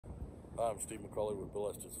Hi, I'm Steve McCauley with Bill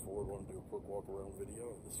Estes Ford. Want to do a quick walk around video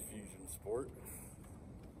of this Fusion Sport.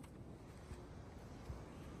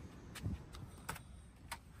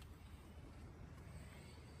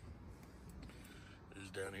 This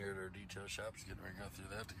is down here at our detail shop. Just getting ready to go through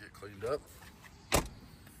that to get cleaned up.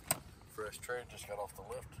 Fresh tread, just got off the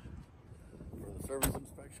lift for the service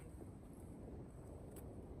inspection.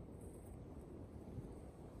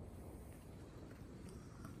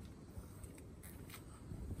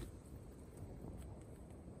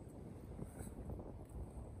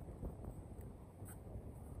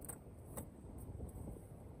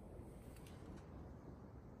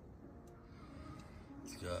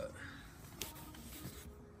 It's got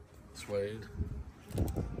suede,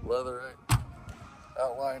 leather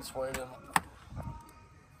outline suede on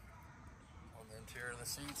the interior of the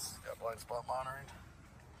seats. Got blind spot monitoring.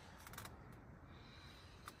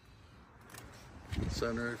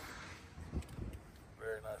 Sunroof.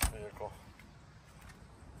 Very nice vehicle.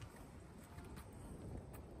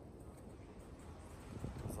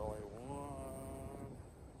 There's only one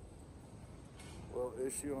little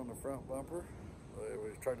issue on the front bumper.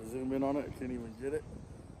 We tried to zoom in on it, can't even get it.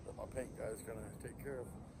 That my paint guy is gonna take care of.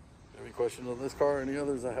 If you have any questions on this car or any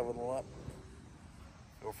others I have on the lot,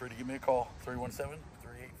 feel free to give me a call,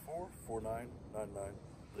 317-384-4999.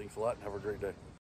 Thanks a lot and have a great day.